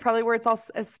COTA, probably where it's all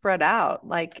as spread out.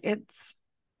 I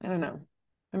don't know.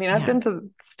 I mean, I've been to the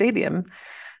stadium.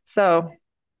 So,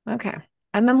 okay.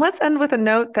 And then let's end with a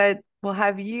note that will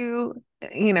have you,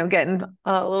 getting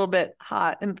a little bit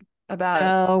hot and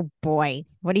about. Oh boy.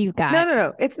 What do you got?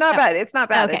 No. It's not bad. It's not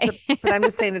bad. Okay. But I'm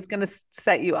just saying it's going to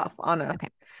set you off on a. Okay.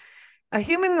 A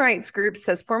human rights group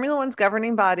says Formula One's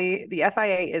governing body, the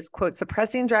FIA, is, quote,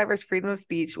 suppressing drivers' freedom of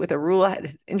speech with a rule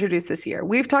introduced this year.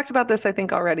 We've talked about this, I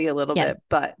think, already a little bit,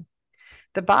 but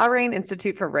the Bahrain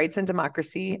Institute for Rights and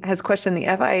Democracy has questioned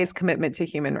the FIA's commitment to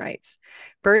human rights.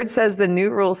 Bird says the new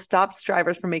rule stops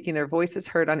drivers from making their voices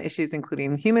heard on issues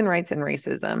including human rights and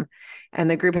racism. And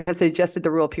the group has suggested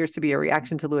the rule appears to be a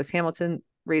reaction to Lewis Hamilton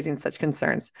raising such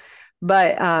concerns.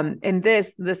 But in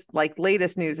this like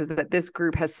latest news is that this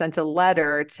group has sent a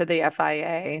letter to the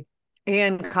FIA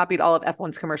and copied all of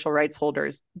F1's commercial rights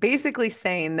holders, basically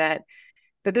saying that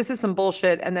this is some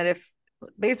bullshit, and that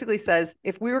basically says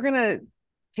if we were going to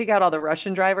take out all the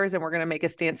Russian drivers and we're going to make a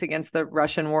stance against the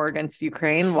Russian war against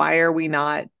Ukraine, why are we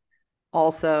not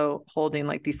also holding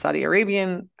like these Saudi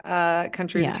Arabian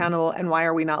countries accountable, and why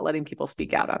are we not letting people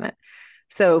speak out on it?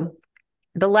 So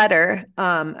the letter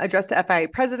addressed to FIA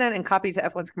president and copied to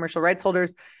F1's commercial rights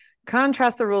holders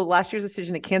contrasts the rule of last year's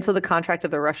decision to cancel the contract of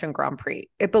the Russian Grand Prix.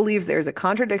 It believes there is a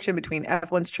contradiction between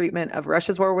F1's treatment of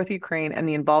Russia's war with Ukraine and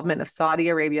the involvement of Saudi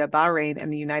Arabia, Bahrain,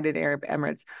 and the United Arab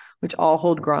Emirates, which all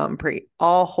hold Grand Prix.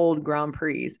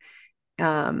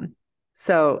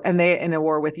 So, and they in a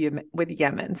war with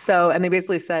Yemen. So, and they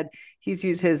basically said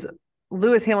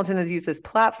Lewis Hamilton has used his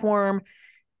platform,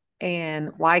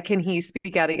 and why can he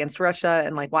speak out against Russia?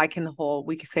 And like, why can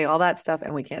we can say all that stuff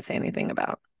and we can't say anything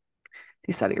about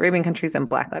these Saudi Arabian countries and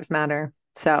Black Lives Matter?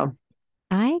 So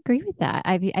I agree with that.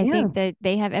 I think that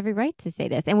they have every right to say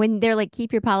this. And when they're like,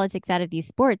 keep your politics out of these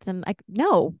sports, I'm like,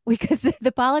 no, because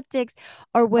the politics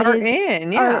are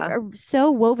are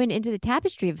so woven into the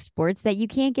tapestry of sports that you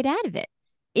can't get out of it.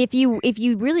 If you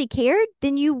really cared,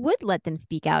 then you would let them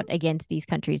speak out against these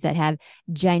countries that have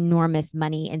ginormous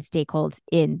money and stakeholds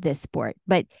in this sport.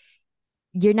 But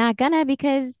you're not gonna,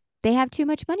 because they have too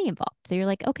much money involved. So you're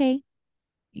like, okay,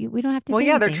 we don't have to. Well, say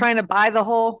yeah, anything. They're trying to buy the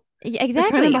whole.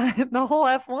 Exactly. They're trying to buy the whole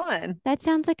F1. That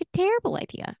sounds like a terrible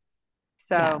idea.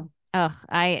 So, yeah. Oh,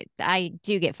 I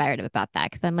do get fired up about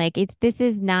that, because I'm like, this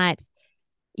is not.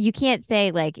 You can't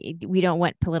say like we don't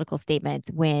want political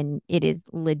statements when it is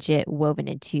legit woven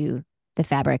into the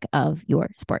fabric of your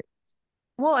sport.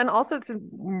 Well, and also it's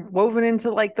woven into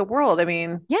like the world. I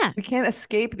mean, yeah, we can't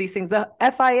escape these things. The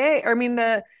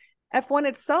the F1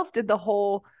 itself did the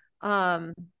whole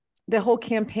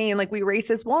campaign, like we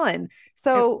race as one.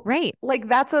 So right. Like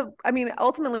that's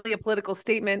ultimately a political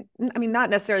statement. I mean, not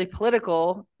necessarily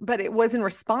political, but it was in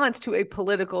response to a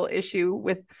political issue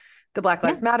with the Black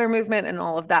Lives Matter movement and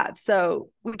all of that. So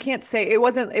we can't say it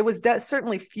wasn't, it was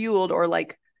certainly fueled or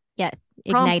like,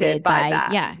 ignited by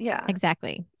that. Yeah,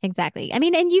 exactly. I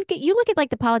mean, and you look at like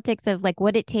the politics of like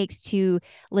what it takes to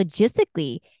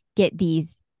logistically get the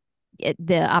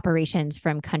operations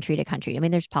from country to country. I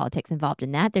mean, there's politics involved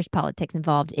in that. There's politics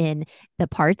involved in the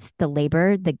parts, the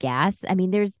labor, the gas. I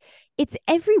mean, it's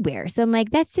everywhere. So I'm like,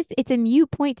 it's a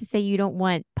mute point to say you don't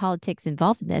want politics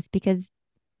involved in this, because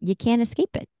you can't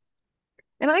escape it.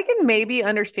 And I can maybe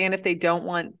understand if they don't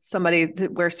want somebody to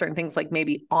wear certain things, like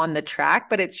maybe on the track,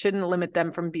 but it shouldn't limit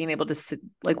them from being able to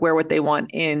like wear what they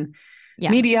want in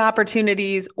media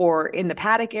opportunities or in the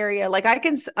paddock area. Like I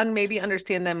can maybe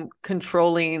understand them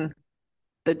controlling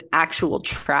the actual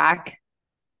track.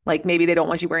 Like maybe they don't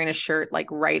want you wearing a shirt like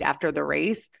right after the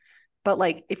race, but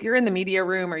like if you're in the media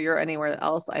room or you're anywhere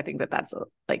else, I think that's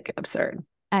like absurd.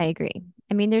 I agree.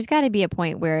 I mean, there's got to be a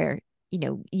point where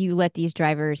you let these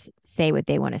drivers say what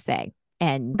they want to say,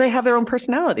 and they have their own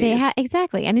personalities.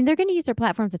 Exactly. I mean, they're going to use their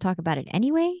platforms to talk about it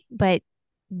anyway, but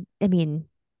I mean,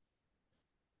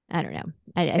 I don't know.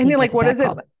 I mean, like, what is it?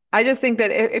 I just think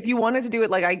that if you wanted to do it,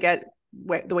 like I get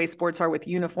the way sports are with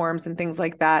uniforms and things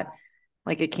like that,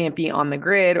 like it can't be on the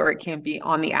grid or it can't be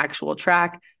on the actual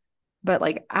track, but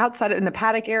like outside in the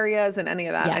paddock areas and any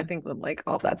of that, I think that like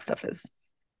all that stuff is.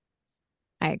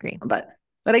 I agree.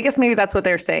 But I guess maybe that's what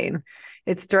they're saying.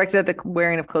 It's directed at the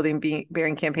wearing of clothing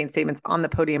bearing campaign statements on the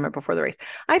podium or before the race.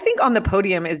 I think on the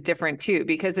podium is different too,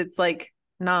 because it's like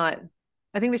not,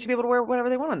 I think they should be able to wear whatever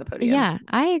they want on the podium. Yeah,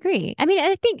 I agree. I mean,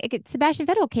 I think Sebastian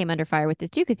Vettel came under fire with this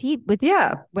too, because he would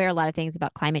wear a lot of things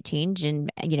about climate change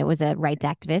and, was a rights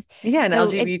activist. Yeah, an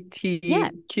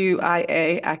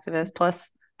LGBTQIA activist plus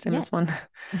Tim's one.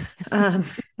 I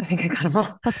think I got them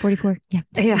all. Plus 44. Yeah.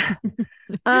 Yeah.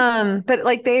 But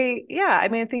like I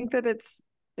mean, I think that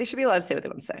they should be allowed to say what they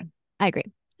want to say. I agree.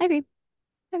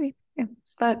 Yeah.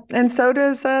 And so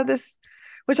does this,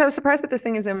 which I was surprised that this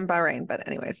thing is in Bahrain, but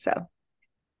anyway, so.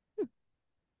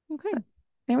 Okay.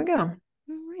 There we go. All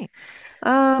right.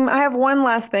 I have one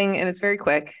last thing and it's very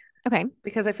quick. Okay.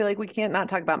 Because I feel like we can't not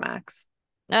talk about Max.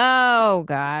 Oh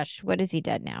gosh, what has he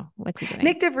done now? What's he doing?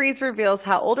 Nick DeVries reveals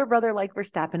how older brother like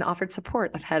Verstappen offered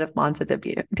support ahead of Monza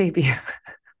debut.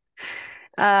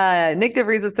 Nick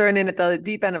DeVries was thrown in at the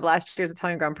deep end of last year's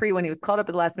Italian Grand Prix when he was called up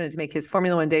at the last minute to make his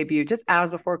Formula One debut just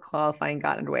hours before qualifying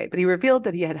got underway. But he revealed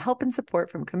that he had help and support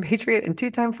from compatriot and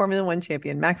two-time Formula One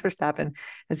champion Max Verstappen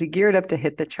as he geared up to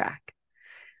hit the track.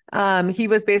 He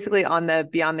was basically on the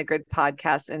Beyond the Grid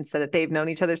podcast and said that they've known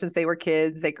each other since they were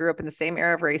kids. They grew up in the same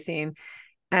era of racing,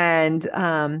 and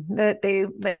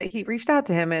that he reached out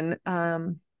to him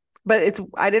and but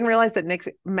I didn't realize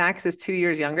that Max is 2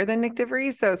 years younger than Nick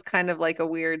DeVries, so it's kind of like a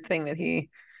weird thing that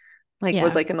he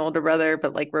was like an older brother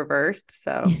but like reversed.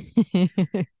 So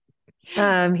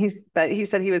he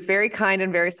said he was very kind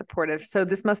and very supportive. So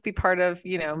this must be part of,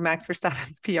 Max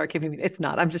Verstappen's PR campaign. It's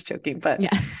not. I'm just joking, but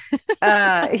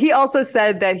he also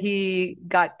said that he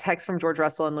got texts from George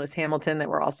Russell and Lewis Hamilton that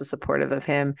were also supportive of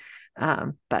him.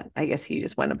 But I guess he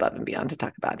just went above and beyond to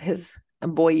talk about his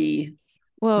boy.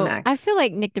 Well, Max. I feel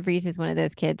like Nick DeVries is one of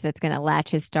those kids that's going to latch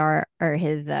his star or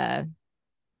his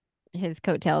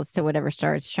coattails to whatever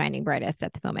star is shining brightest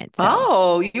at the moment. So.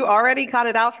 Oh, you already caught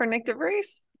it out for Nick DeVries?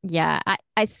 Yeah,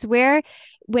 I swear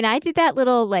when I did that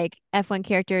little like F1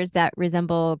 characters that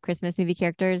resemble Christmas movie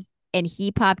characters and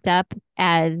he popped up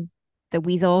as the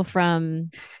weasel from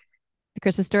the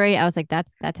Christmas Story, I was like,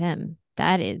 that's him.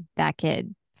 That is that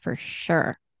kid for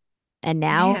sure. And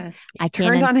now I can't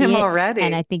turned on him already,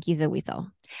 and I think he's a weasel.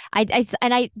 I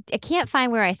can't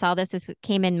find where I saw this. This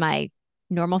came in my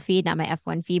normal feed, not my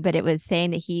F1 feed, but it was saying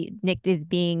that Nick is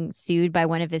being sued by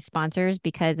one of his sponsors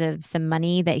because of some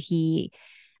money that he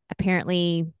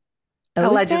apparently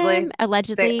owes them.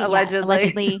 Allegedly, he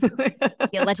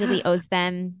allegedly owes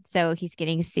them. So he's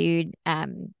getting sued.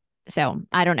 So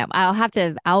I don't know.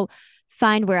 I'll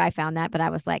find where I found that, but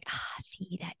I was like,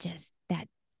 see, that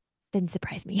didn't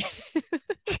surprise me.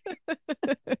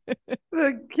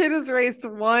 The kid has raced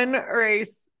one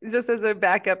race just as a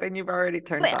backup, and you've already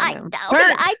turned on him.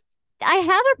 I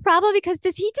have a problem because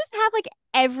does he just have like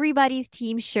everybody's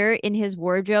team shirt in his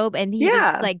wardrobe, and he's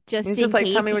just like,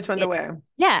 tell me which one to wear.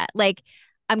 Yeah, like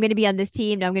I'm going to be on this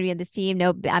team. No, I'm going to be on this team.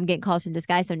 No, I'm getting called in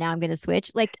disguise, so now I'm going to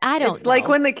switch. Like I don't. It's like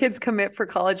when the kids commit for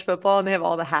college football and they have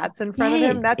all the hats in front of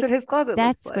him. That's what his closet looks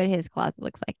like. That's what his closet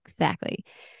looks like exactly.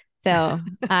 So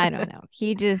I don't know.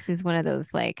 He just is one of those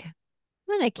like,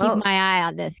 I'm going to keep my eye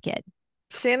on this kid.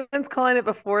 Shannon's calling it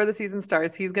before the season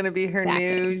starts. He's going to be her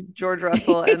new George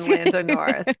Russell and Lando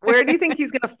Norris. Where do you think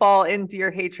he's going to fall into your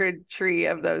hatred tree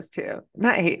of those two?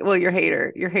 Not hate. Well, your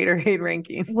hater hate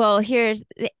ranking. Well,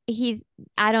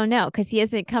 I don't know, because he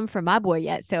hasn't come from my boy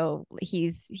yet. So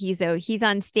he's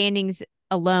on standings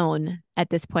alone at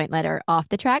this point, let her off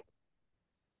the track.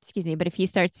 Excuse me. But if he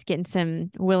starts getting some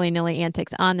willy-nilly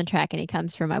antics on the track and he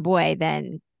comes for my boy,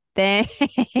 then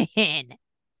I'm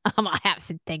gonna have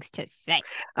some things to say.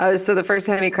 Oh, so the first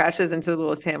time he crashes into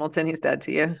Lewis Hamilton, he's dead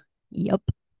to you. Yep.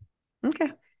 Okay.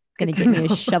 Gonna get me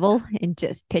a shovel and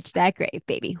just pitch that grave,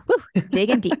 baby. Woo,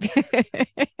 digging deep.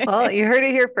 Well, you heard it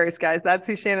here first, guys. That's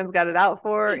who Shannon's got it out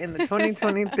for in the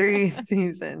 2023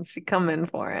 season. She coming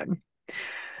for him.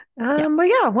 But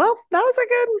yeah, well,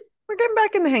 we're getting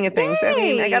back in the hang of things. Yay! I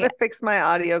mean, I got to fix my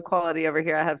audio quality over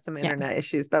here. I have some internet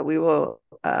issues, but we will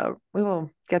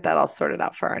get that all sorted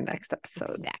out for our next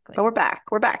episode. Exactly. But we're back.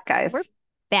 We're back, guys. We're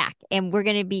back, and we're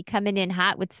going to be coming in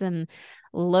hot with some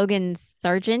Logan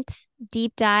Sargent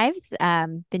deep dives.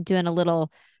 Been doing a little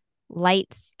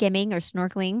light skimming or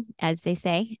snorkeling, as they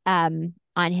say, on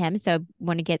him. So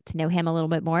want to get to know him a little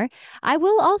bit more. I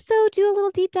will also do a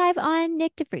little deep dive on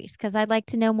Nick DeVries because I'd like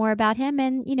to know more about him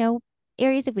and,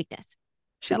 areas of weakness.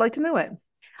 She'd like to know it.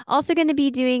 Also going to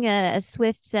be doing a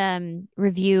swift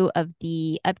review of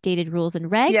the updated rules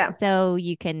and regs. Yeah. So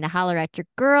you can holler at your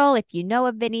girl if you know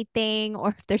of anything, or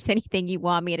if there's anything you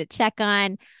want me to check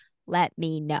on, let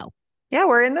me know. Yeah,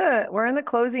 we're in the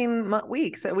closing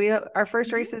week. So our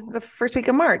first race is the first week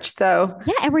of March. So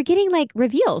yeah, and we're getting like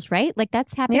reveals, right? Like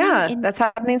that's happening. Yeah, that's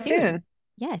happening soon.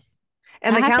 Yes.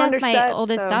 And the calendar set. My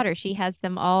oldest daughter, she has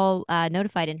them all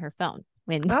notified in her phone.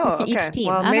 Each team.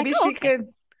 Well, maybe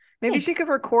she could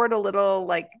record a little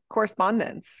like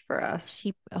correspondence for us.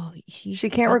 She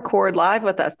can't record live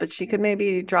with us, but she could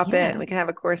maybe drop in. We can have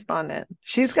a correspondent.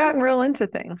 She's gotten real into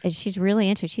things. She's really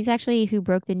into it. She's actually who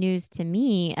broke the news to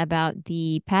me about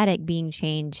the paddock being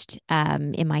changed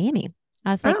in Miami.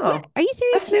 I was like, are you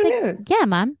serious? That's new news. Yeah,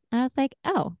 Mom. And I was like,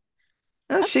 oh,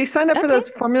 she signed up for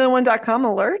those Formula1.com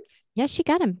alerts. Yeah, she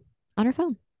got them on her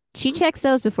phone. She checks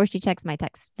those before she checks my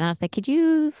text. And I was like, could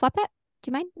you flop that? Do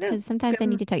you mind? Because sometimes I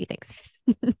need to tell you things.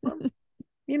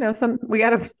 We got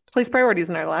to place priorities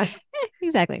in our lives.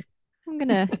 Exactly. I'm going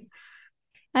to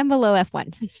I'm below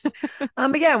F1.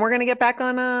 But yeah, we're gonna get back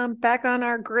on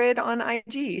our grid on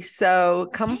IG. So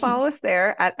come follow us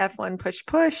there at F1 Push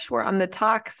Push. We're on the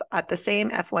talks at the same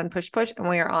F1 Push Push, and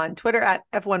we are on Twitter at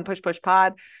F1 Push Push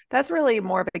Pod. That's really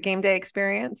more of a game day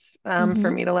experience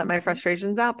for me to let my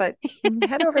frustrations out, but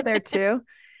head over there too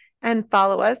and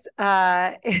follow us.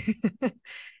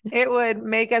 It would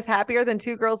make us happier than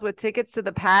two girls with tickets to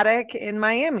the paddock in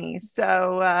Miami.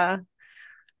 So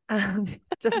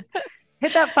just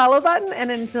hit that follow button.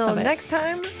 And until next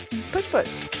time, push,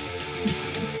 push.